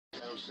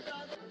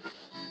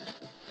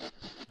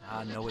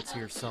I know it's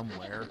here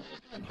somewhere.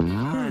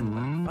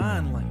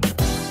 Finally.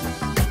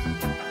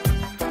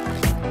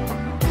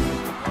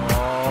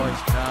 Oh,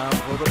 it's time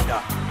for the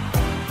doctor.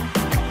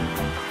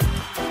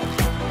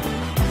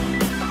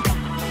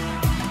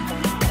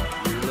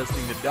 You're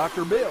listening to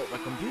Dr. Bill, the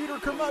computer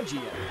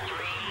curmudgeon.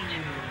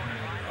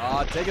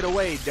 Take it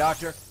away,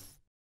 doctor.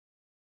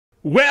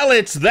 Well,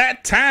 it's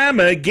that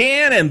time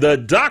again, and the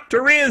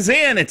doctor is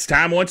in. It's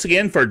time once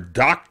again for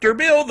Dr.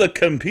 Bill, the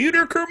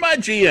computer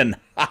curmudgeon.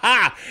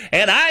 Ha-ha!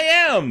 And I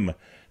am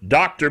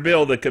Dr.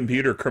 Bill, the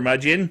computer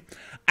curmudgeon.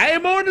 I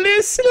am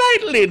only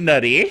slightly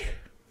nutty.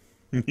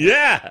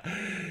 Yeah.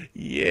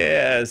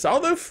 Yes.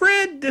 Although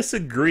Fred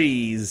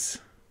disagrees.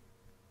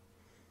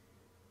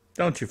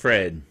 Don't you,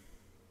 Fred?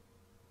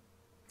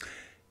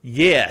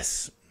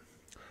 Yes.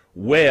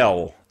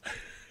 Well,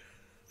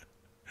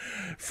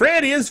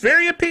 Fred is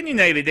very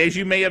opinionated, as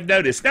you may have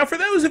noticed. Now, for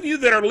those of you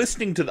that are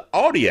listening to the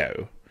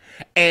audio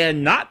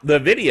and not the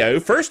video,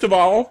 first of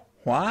all,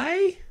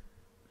 why?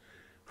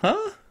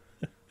 Huh?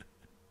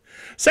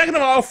 Second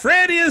of all,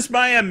 Fred is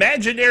my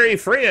imaginary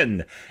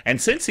friend.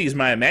 And since he's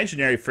my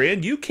imaginary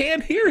friend, you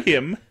can't hear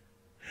him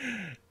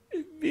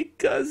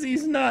because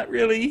he's not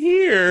really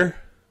here.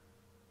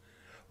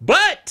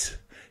 But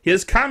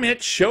his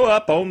comments show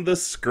up on the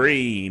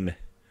screen.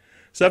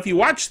 So if you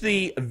watch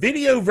the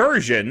video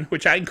version,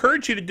 which I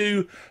encourage you to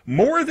do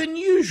more than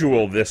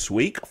usual this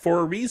week for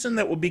a reason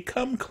that will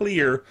become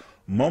clear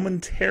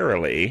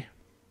momentarily,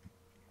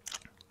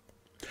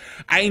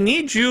 I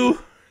need you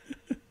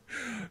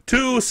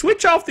to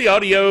switch off the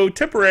audio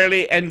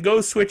temporarily and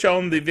go switch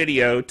on the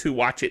video to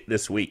watch it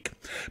this week.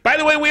 By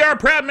the way, we are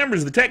proud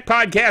members of the Tech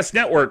Podcast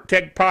Network,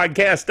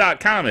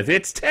 techpodcast.com. If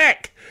it's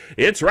tech,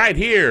 it's right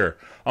here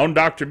on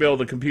Dr. Bill,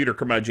 the computer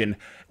curmudgeon.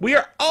 We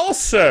are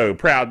also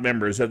proud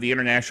members of the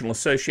International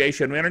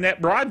Association of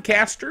Internet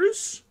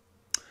Broadcasters.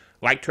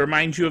 Like to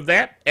remind you of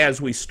that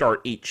as we start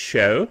each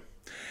show.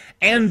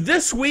 And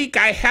this week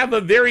I have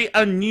a very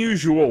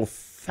unusual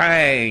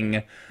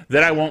thing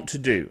that I want to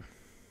do.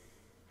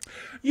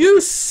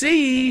 You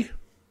see,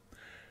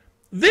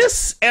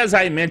 this, as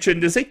I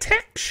mentioned, is a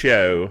tech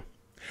show.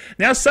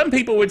 Now, some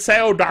people would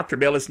say, oh, Dr.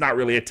 Bill, it's not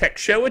really a tech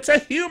show, it's a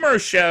humor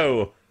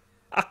show.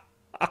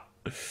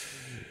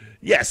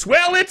 Yes,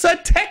 well, it's a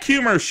tech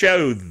humor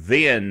show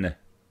then.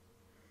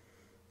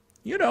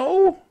 You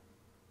know,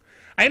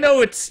 I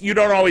know you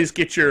don't always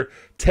get your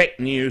tech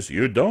news.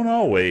 You don't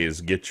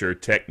always get your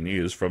tech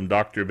news from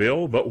Dr.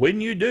 Bill, but when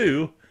you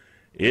do,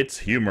 it's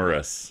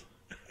humorous.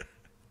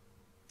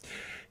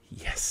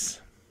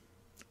 Yes.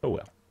 Oh,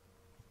 well.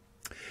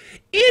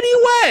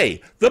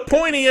 Anyway, the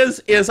point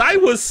is I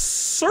was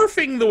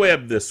surfing the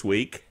web this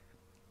week.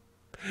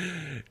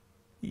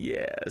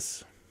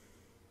 Yes.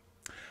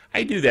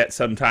 I do that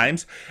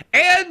sometimes.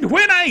 And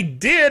when I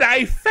did,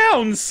 I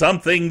found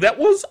something that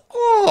was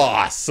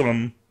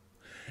awesome.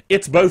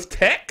 It's both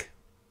tech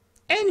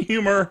and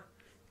humor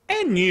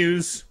and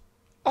news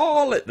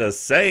all at the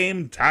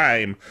same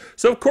time.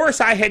 So, of course,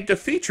 I had to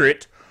feature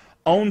it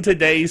on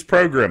today's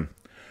program.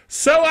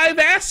 So I've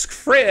asked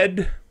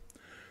Fred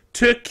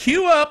to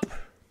cue up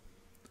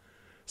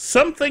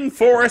something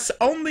for us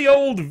on the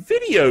old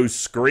video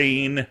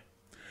screen,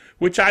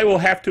 which I will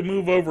have to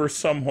move over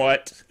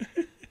somewhat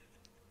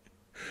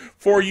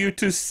for you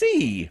to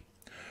see.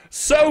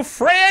 So,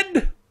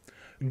 Fred,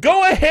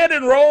 go ahead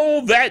and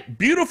roll that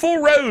beautiful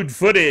road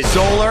footage.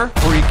 Solar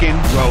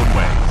freaking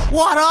roadways.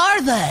 What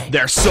are they?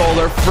 They're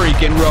solar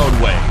freaking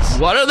roadways.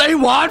 What do they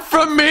want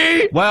from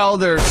me? Well,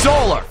 they're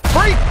solar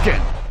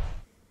freaking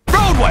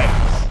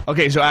roadways.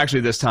 Okay, so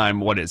actually this time,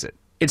 what is it?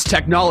 It's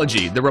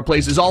technology that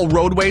replaces all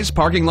roadways,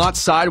 parking lots,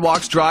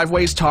 sidewalks,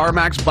 driveways,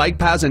 tarmacs, bike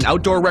paths, and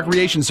outdoor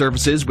recreation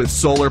surfaces with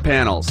solar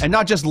panels. And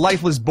not just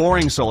lifeless,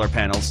 boring solar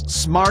panels.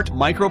 Smart,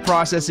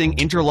 microprocessing,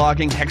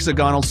 interlocking,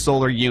 hexagonal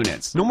solar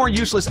units. No more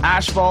useless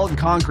asphalt and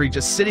concrete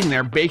just sitting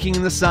there baking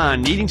in the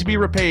sun, needing to be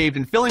repaved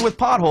and filling with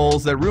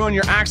potholes that ruin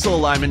your axle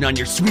alignment on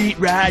your sweet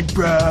ride,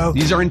 bro.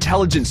 These are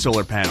intelligent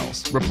solar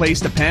panels.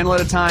 Replaced a panel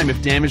at a time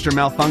if damaged or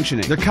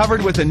malfunctioning. They're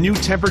covered with a new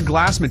tempered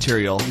glass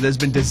material that has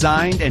been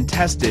designed and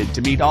tested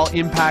to meet all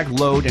impact,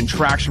 load, and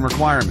traction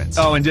requirements.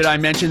 Oh, and did I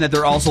mention that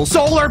they're also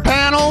solar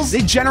panels? They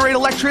generate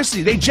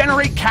electricity. They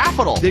generate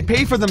capital. They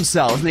pay for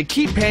themselves, and they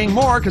keep paying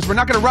more because we're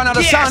not going to run out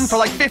of sun for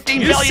like 15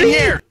 billion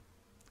years.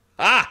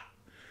 Ah,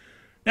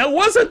 now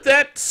wasn't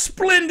that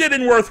splendid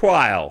and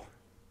worthwhile?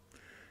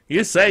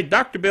 You say,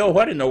 Dr. Bill,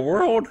 what in the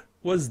world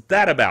was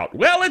that about?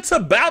 Well, it's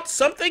about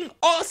something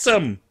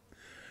awesome.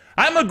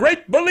 I'm a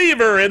great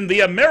believer in the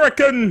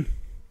American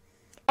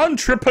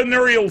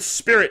entrepreneurial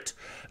spirit.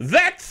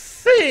 That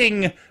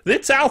thing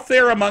that's out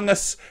there among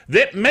us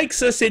that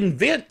makes us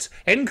invent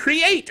and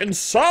create and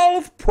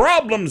solve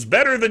problems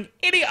better than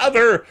any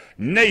other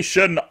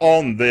nation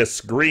on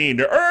this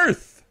green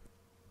earth.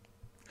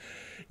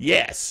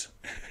 Yes.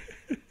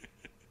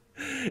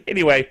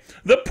 Anyway,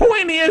 the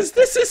point is,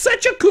 this is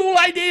such a cool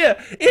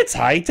idea. It's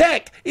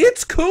high-tech.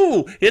 It's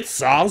cool. It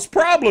solves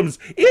problems.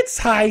 It's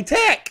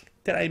high-tech.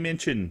 Did I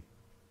mention?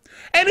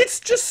 And it's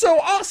just so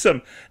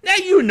awesome. Now,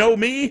 you know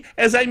me,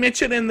 as I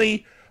mentioned in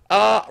the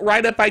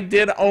write-up I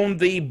did on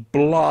the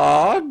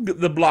blog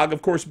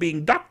of course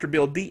being Dr.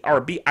 Bill,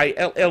 DRBILL.TV,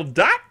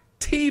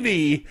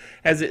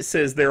 as it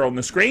says there on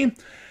the screen.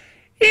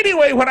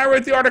 Anyway, when I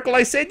wrote the article,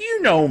 I said,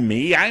 you know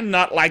me, I'm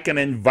not like an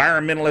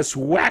environmentalist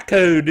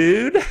wacko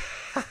dude.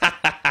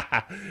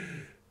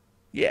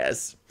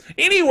 Yes.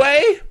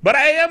 Anyway, but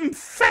I am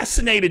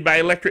fascinated by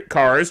electric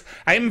cars.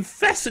 I am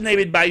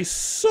fascinated by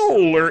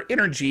solar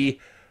energy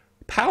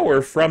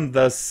power from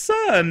the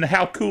sun.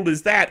 How cool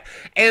is that?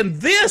 And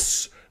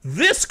this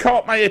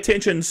caught my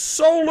attention.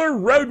 Solar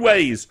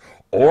roadways,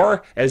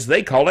 or as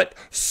they call it,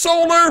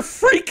 solar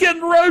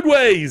freaking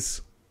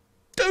roadways.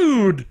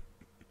 Dude.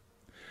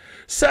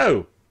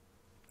 So,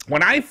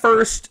 when I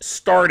first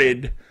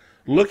started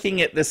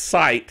looking at this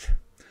site,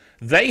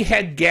 they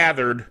had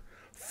gathered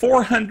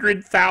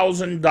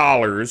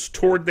 $400,000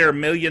 toward their $1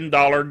 million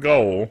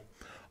goal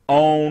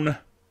on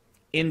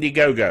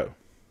Indiegogo,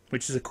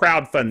 which is a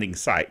crowdfunding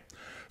site.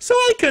 So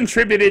I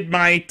contributed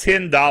my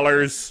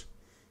 $10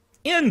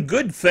 in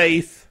good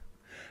faith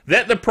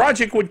that the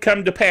project would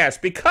come to pass,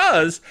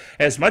 because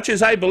as much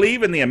as I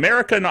believe in the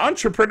American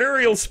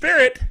entrepreneurial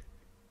spirit,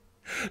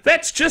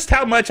 that's just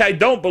how much I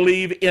don't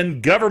believe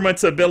in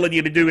government's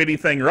ability to do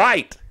anything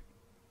right.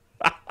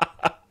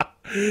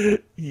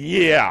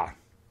 Yeah.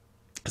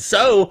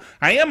 So,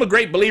 I am a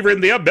great believer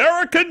in the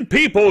American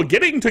people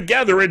getting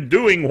together and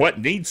doing what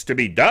needs to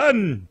be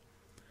done.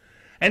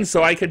 And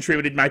so I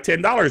contributed my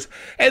 $10.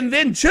 And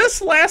then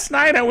just last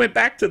night I went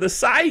back to the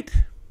site,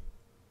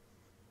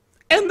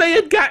 and they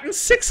had gotten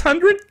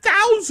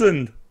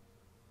 $600,000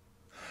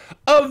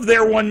 of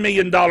their $1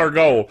 million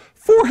goal.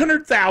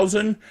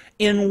 $400,000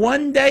 in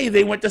one day.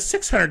 They went to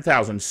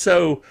 $600,000.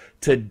 So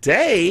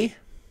today,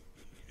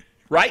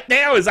 right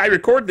now as I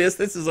record this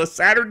is a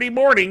Saturday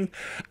morning,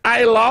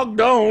 I logged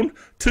on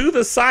to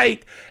the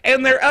site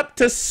and they're up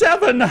to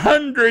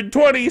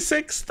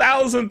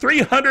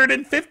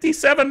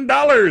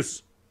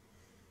 $726,357.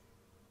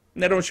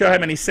 They don't show how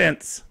many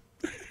cents.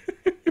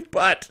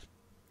 But,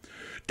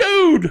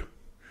 dude,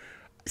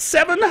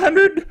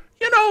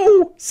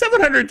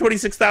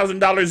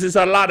 $726,000 is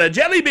a lot of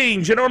jelly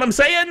beans, you know what I'm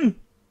saying?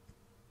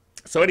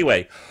 So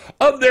anyway,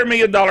 of their $1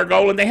 million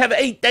goal, and they have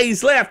 8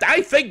 days left,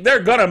 I think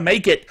they're gonna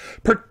make it,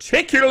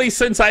 particularly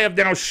since I have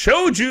now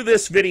showed you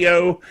this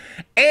video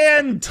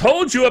and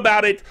told you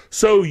about it,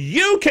 so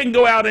you can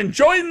go out and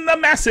join the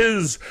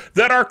masses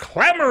that are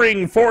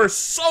clamoring for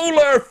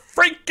solar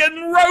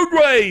freaking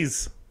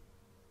roadways.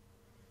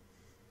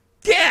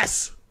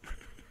 Yes!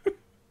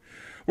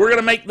 We're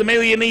gonna make the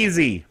million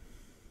easy.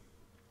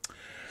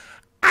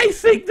 I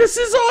think this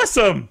is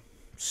awesome.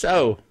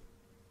 So,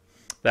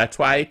 that's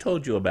why I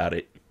told you about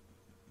it.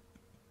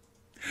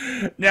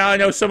 Now, I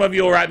know some of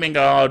you will write me and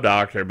go, oh,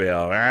 Dr.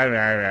 Bill.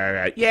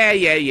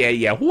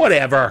 Yeah,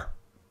 whatever.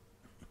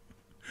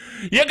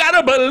 You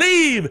gotta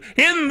believe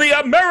in the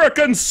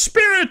American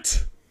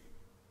spirit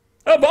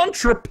of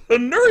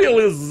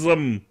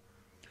entrepreneurialism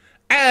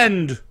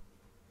and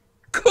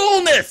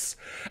coolness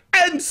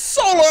and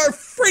solar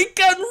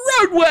freaking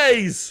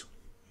roadways.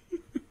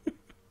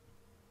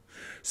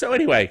 So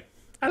anyway,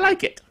 I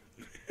like it,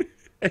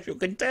 as you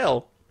can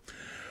tell.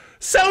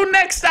 So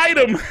next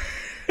item,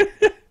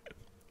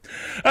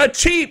 a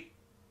cheap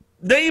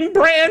name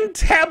brand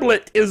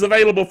tablet is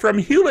available from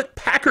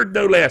Hewlett-Packard,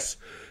 no less.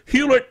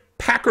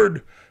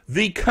 Hewlett-Packard,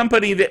 the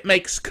company that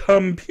makes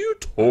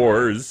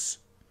computers.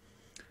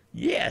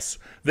 Yes,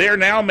 they're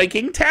now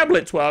making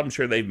tablets. Well, I'm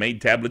sure they've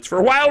made tablets for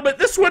a while, but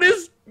this one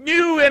is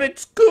new and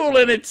it's cool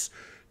and it's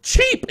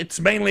cheap. It's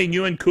mainly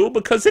new and cool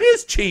because it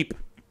is cheap.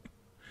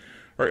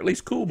 Or at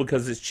least cool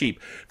because it's cheap.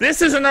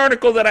 This is an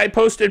article that I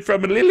posted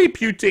from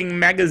Lilliputing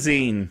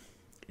magazine.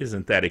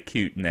 Isn't that a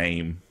cute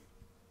name?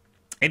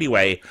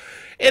 Anyway,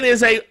 it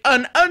is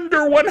an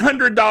under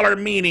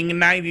 $100, meaning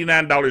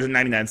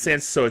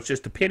 $99.99, so it's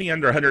just a penny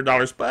under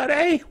 $100, but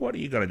hey, what are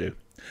you going to do?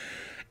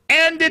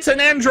 And it's an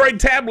Android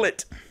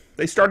tablet.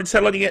 They started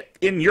selling it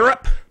in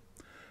Europe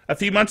a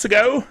few months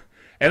ago,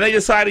 and they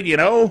decided, you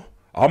know,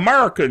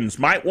 Americans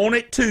might want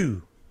it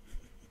too.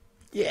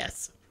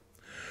 Yes.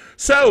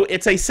 So,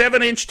 it's a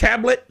 7-inch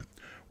tablet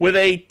with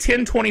a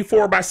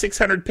 1024 by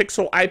 600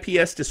 pixel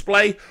IPS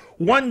display,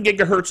 1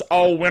 gigahertz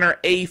all-winner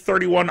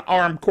A31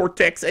 ARM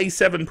Cortex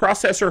A7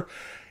 processor.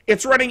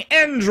 It's running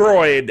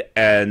Android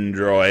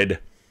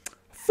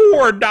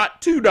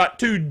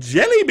 4.2.2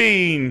 Jelly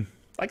Bean.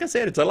 Like I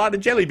said, it's a lot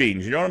of jelly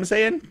beans, you know what I'm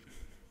saying?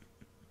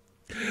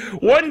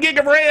 1 gig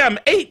of RAM,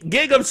 8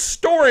 gig of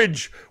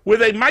storage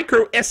with a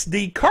micro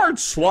SD card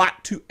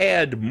slot to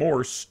add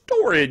more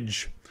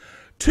storage.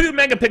 2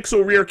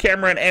 megapixel rear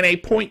camera and a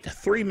 0.3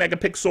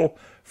 megapixel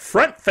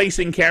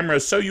front-facing camera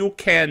so you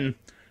can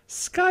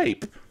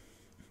Skype.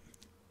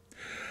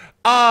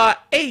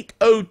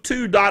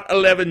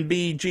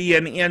 802.11b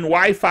GNN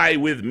Wi-Fi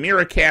with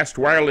Miracast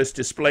wireless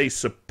display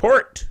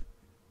support.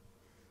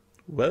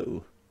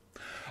 Whoa.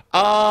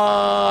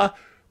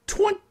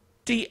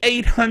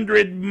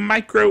 2800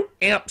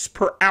 microamps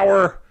per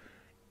hour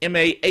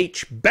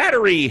mAh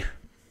battery.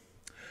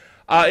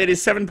 It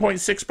is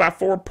 7.6 by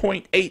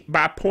 4.8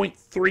 by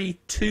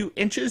 0.32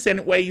 inches, and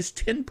it weighs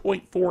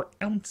 10.4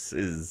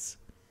 ounces.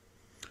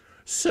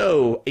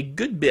 So, a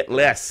good bit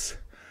less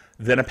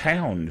than a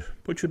pound,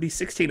 which would be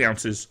 16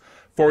 ounces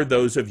for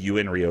those of you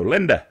in Rio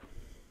Linda.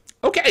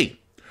 Okay,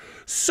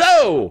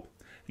 so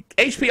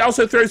HP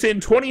also throws in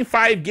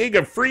 25 gig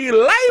of free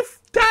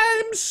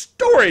lifetime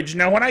storage.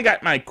 Now, when I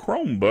got my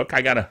Chromebook,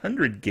 I got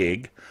 100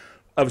 gig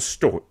of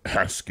storage.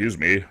 Excuse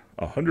me,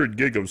 100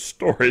 gig of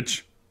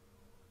storage.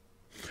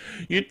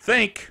 You'd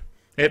think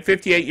at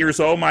 58 years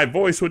old my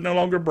voice would no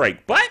longer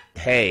break, but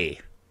hey,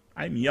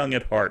 I'm young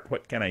at heart.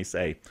 What can I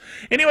say?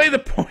 Anyway, the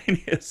point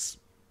is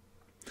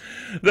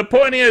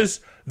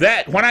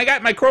that when I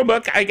got my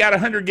Chromebook, I got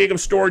 100 gig of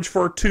storage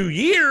for 2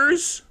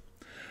 years,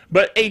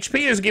 but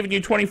HP is giving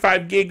you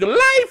 25 gig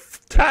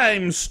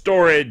lifetime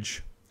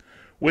storage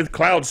with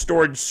cloud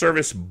storage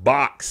service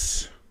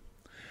box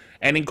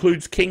and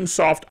includes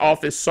Kingsoft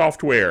Office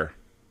software.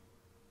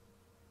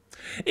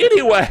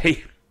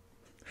 Anyway,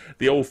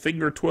 the old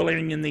finger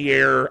twirling in the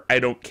air, I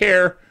don't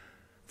care,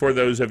 for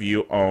those of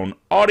you on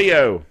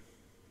audio.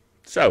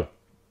 So,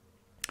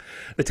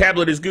 the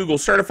tablet is Google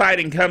certified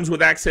and comes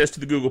with access to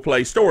the Google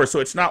Play Store, so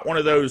it's not one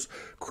of those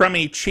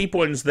crummy, cheap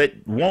ones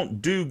that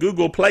won't do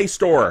Google Play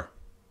Store.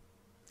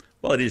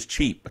 Well, it is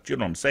cheap, but you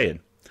know what I'm saying.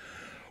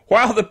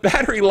 While the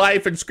battery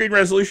life and screen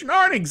resolution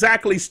aren't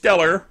exactly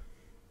stellar,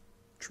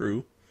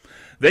 true,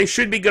 they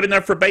should be good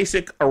enough for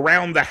basic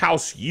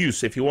around-the-house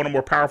use. If you want a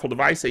more powerful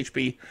device,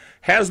 HP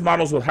has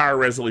models with higher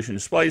resolution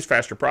displays,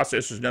 faster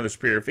processors, and other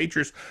superior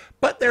features,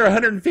 but they're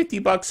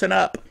 $150 and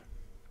up.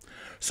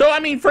 So, I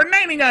mean, for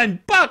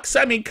 99 bucks,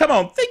 I mean, come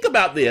on, think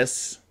about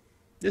this.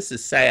 This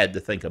is sad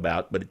to think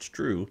about, but it's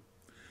true.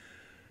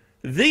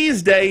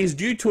 These days,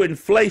 due to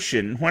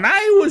inflation, when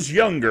I was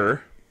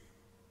younger,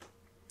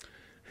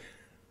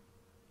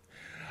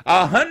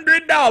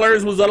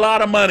 $100 was a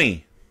lot of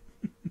money.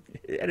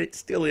 And it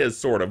still is,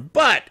 sort of.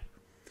 But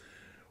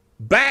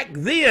back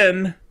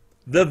then,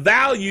 the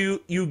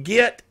value you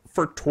get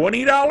for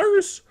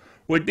 $20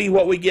 would be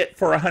what we get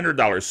for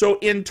 $100. So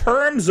in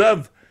terms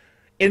of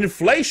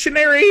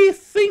inflationary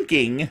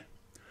thinking,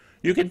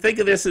 you can think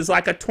of this as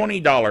like a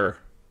 $20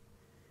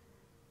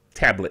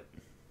 tablet.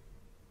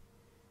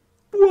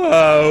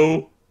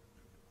 Whoa.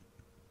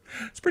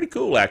 It's pretty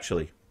cool,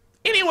 actually.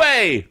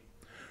 Anyway,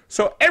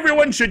 so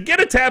everyone should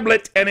get a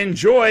tablet and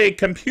enjoy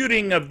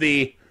computing of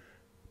the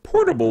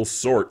portable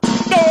sort.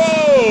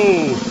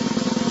 No!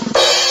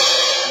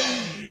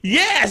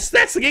 Yes,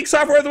 that's the Geek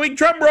Software of the Week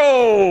drum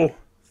roll.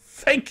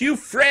 Thank you,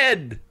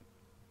 Fred.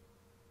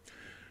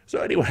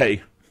 So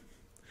anyway,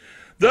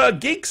 the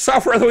Geek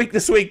Software of the Week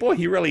this week. Boy,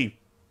 he really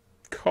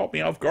caught me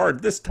off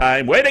guard this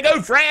time. Way to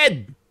go,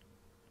 Fred!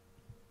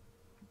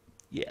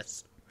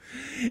 Yes.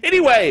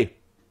 Anyway,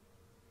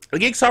 the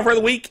Geek Software of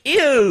the Week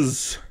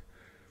is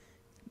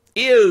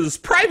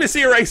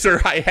Privacy Eraser.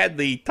 I had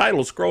the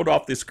title scrolled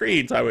off the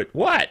screen, so I went,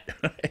 what?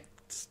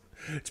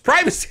 It's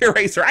Privacy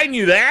Eraser. I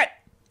knew that.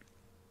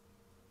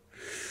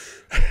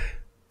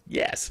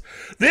 Yes.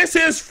 This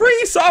is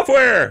free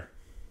software.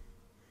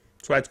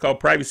 That's why it's called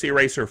Privacy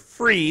Eraser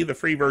Free, the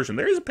free version.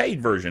 There is a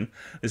paid version.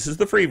 This is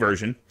the free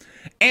version.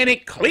 And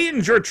it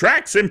cleans your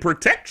tracks and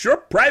protects your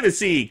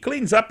privacy.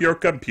 Cleans up your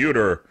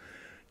computer.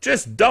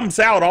 Just dumps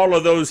out all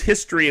of those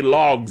history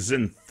logs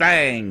and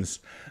things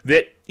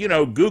that, you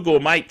know, Google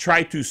might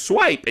try to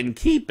swipe and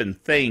keep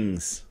and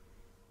things.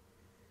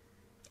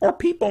 Or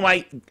people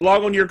might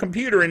log on your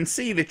computer and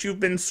see that you've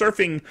been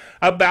surfing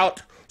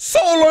about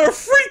solar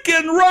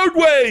freaking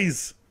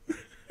roadways.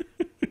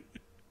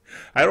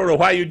 I don't know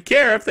why you'd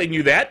care if they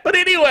knew that, but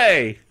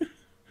anyway.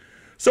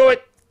 So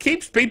it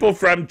keeps people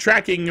from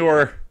tracking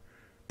your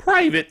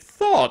private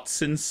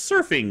thoughts and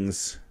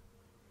surfings.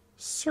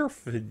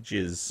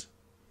 Surfages.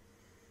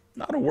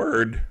 Not a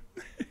word.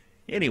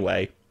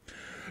 Anyway.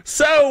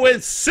 So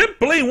it's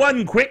simply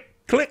one quick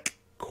click.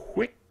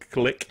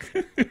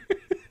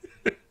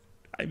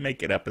 I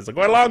make it up as I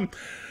go along.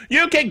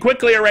 You can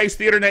quickly erase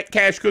the internet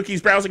cache,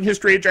 cookies, browsing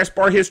history, address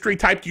bar history,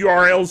 typed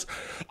URLs,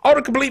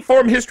 autocomplete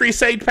form history,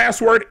 saved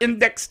password,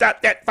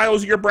 index.dat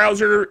files of your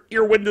browser,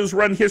 your Windows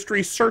run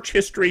history, search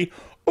history,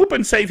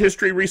 open save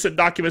history, recent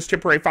documents,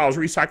 temporary files,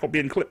 recycle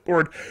bin,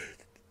 clipboard,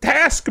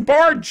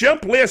 taskbar,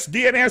 jump list,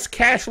 DNS,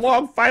 cache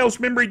log, files,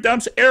 memory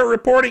dumps, error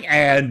reporting,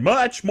 and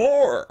much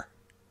more.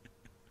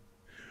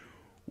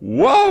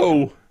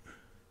 Whoa!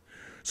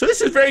 So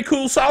this is very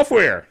cool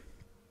software.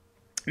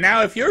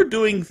 Now, if you're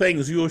doing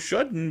things you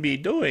shouldn't be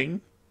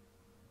doing,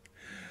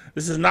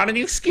 this is not an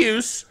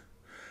excuse,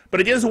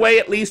 but it is a way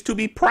at least to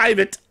be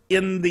private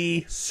in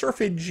the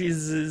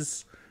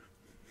surfings.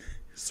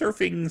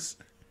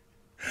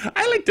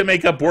 I like to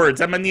make up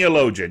words. I'm a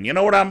neologian. You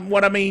know what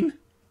I mean?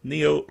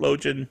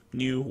 Neologian,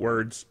 new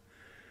words.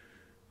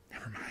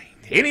 Never mind.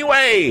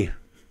 Anyway,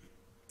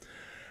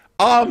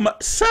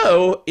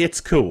 so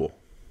it's cool.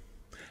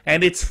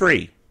 And it's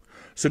free.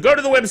 So go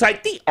to the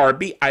website,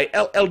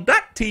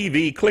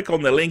 drbill.tv, click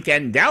on the link,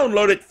 and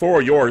download it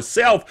for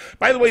yourself.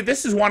 By the way,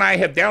 this is one I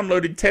have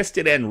downloaded,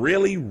 tested, and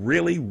really,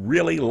 really,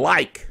 really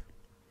like.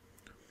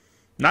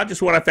 Not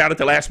just what I found at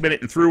the last minute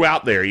and threw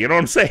out there. You know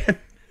what I'm saying?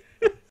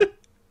 I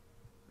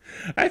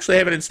actually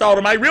have it installed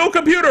on my real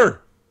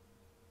computer.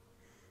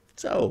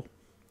 So,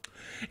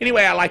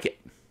 anyway, I like it.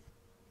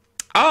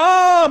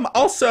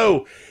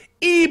 Also,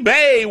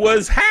 eBay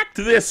was hacked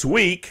this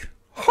week.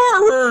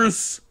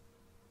 Horrors.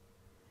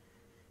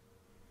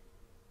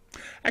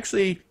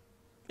 Actually,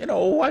 you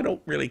know, I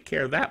don't really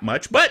care that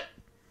much, but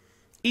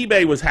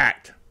eBay was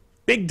hacked.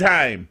 Big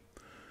time.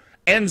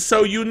 And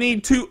so you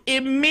need to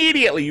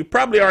immediately, you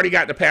probably already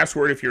got the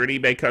password if you're an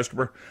eBay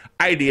customer.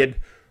 I did.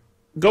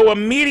 Go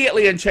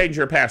immediately and change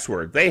your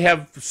password. They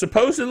have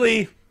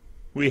supposedly,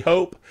 we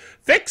hope,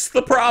 fixed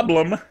the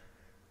problem.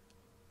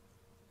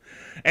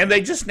 And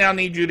they just now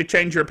need you to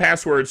change your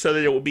password so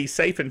that it will be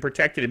safe and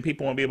protected and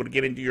people won't be able to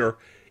get into your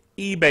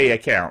eBay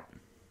account.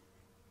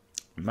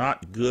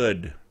 Not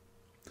good.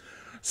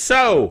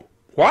 So,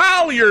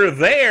 while you're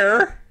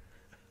there,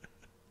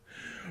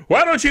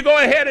 why don't you go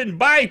ahead and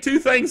buy 2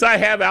 things I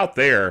have out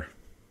there?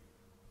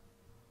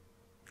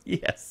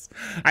 Yes,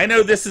 I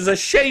know this is a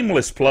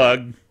shameless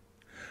plug,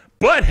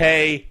 but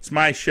hey, it's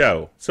my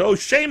show. So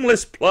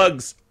shameless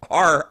plugs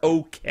are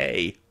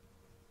okay.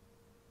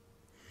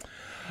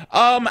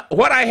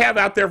 What I have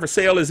out there for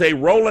sale is a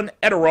Roland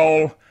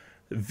Edirol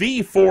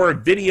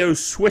V4 video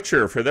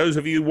switcher. For those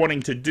of you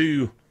wanting to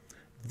do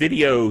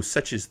video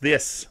such as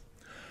this,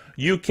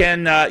 you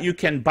can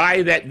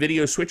buy that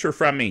video switcher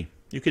from me.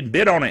 You can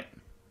bid on it.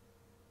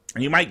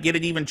 And you might get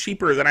it even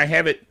cheaper than I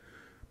have it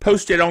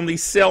posted on the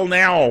Sell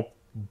Now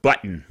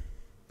button.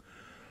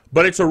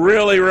 But it's a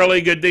really,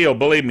 really good deal.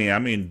 Believe me. I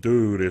mean,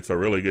 dude, it's a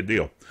really good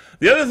deal.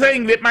 The other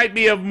thing that might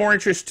be of more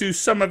interest to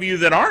some of you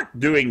that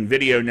aren't doing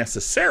video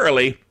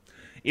necessarily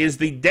is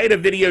the Data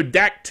Video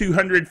DAC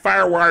 200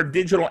 Firewire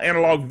Digital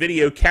Analog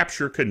Video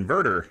Capture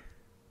Converter.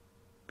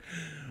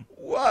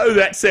 Whoa,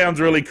 that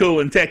sounds really cool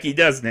and techy,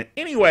 doesn't it?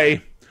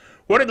 Anyway,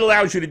 what it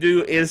allows you to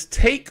do is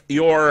take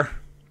your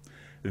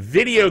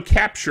video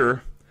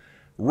capture,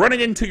 run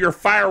it into your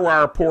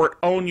FireWire port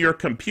on your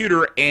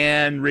computer,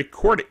 and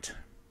record it.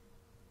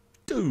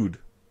 Dude.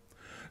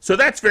 So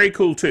that's very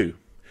cool too.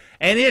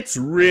 And it's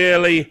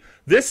really,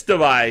 this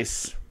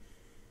device,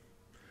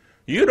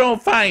 you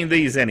don't find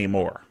these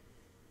anymore.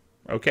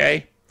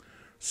 Okay?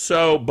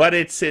 So, but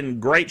it's in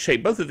great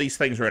shape. Both of these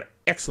things are in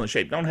excellent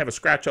shape. Don't have a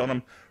scratch on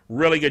them.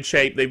 Really good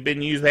shape. They've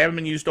been used, they haven't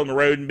been used on the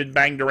road and been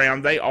banged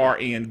around. They are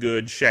in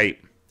good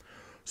shape.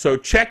 So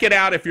check it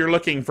out if you're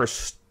looking for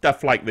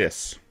stuff like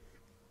this.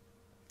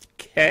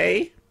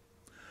 Okay.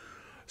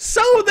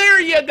 So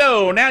there you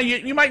go. Now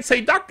you might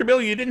say, Dr.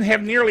 Bill, you didn't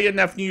have nearly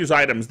enough news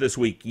items this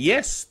week.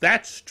 Yes,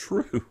 that's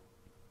true.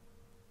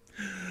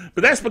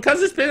 But that's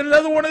because it's been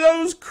another one of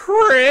those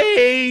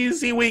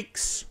crazy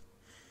weeks.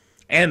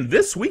 And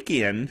this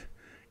weekend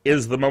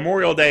is the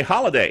Memorial Day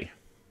holiday.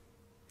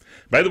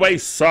 By the way,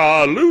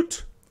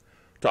 salute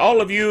to all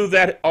of you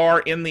that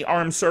are in the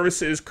armed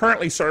services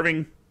currently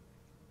serving.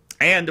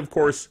 And, of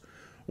course,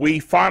 we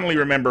fondly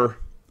remember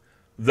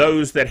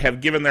those that have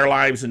given their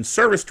lives in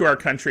service to our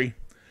country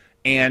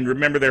and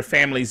remember their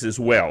families as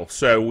well.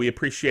 So we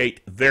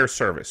appreciate their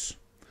service.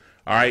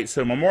 All right,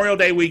 so Memorial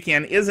Day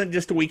weekend isn't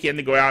just a weekend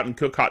to go out and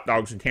cook hot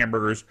dogs and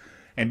hamburgers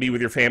and be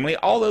with your family,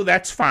 although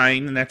that's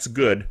fine and that's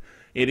good.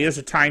 It is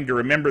a time to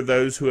remember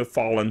those who have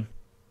fallen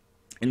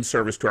in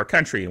service to our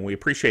country, and we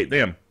appreciate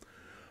them.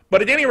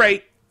 But at any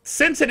rate,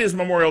 since it is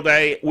Memorial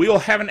Day, we will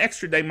have an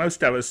extra day,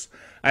 most of us,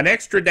 an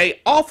extra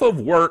day off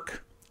of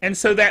work, and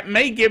so that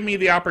may give me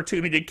the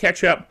opportunity to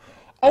catch up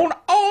on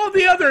all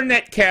the other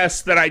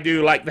netcasts that I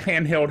do, like the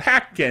Handheld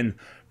Hack and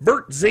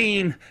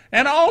VertZine,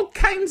 and all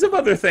kinds of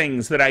other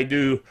things that I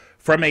do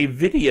from a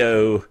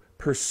video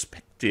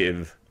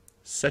perspective,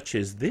 such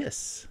as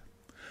this.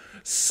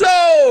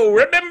 So,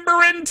 remember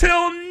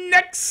until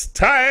next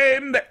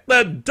time that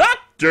the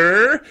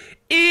doctor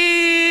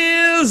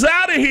is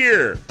out of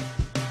here.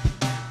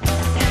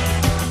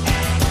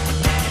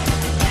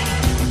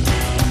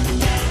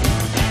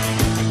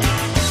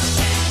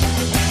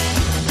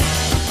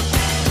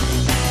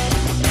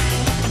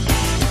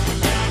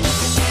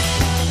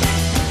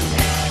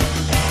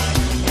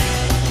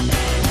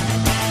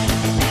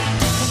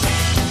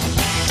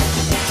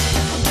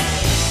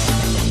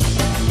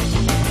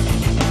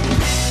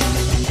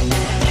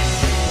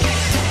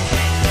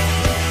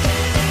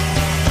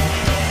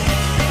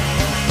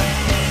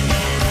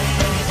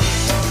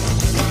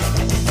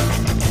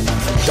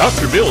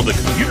 Dr. Bill, the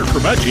Computer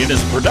Curmudgeon,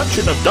 is a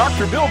production of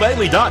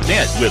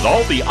DrBillBailey.net with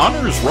all the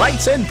honors,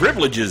 rights, and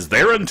privileges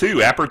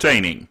thereunto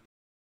appertaining.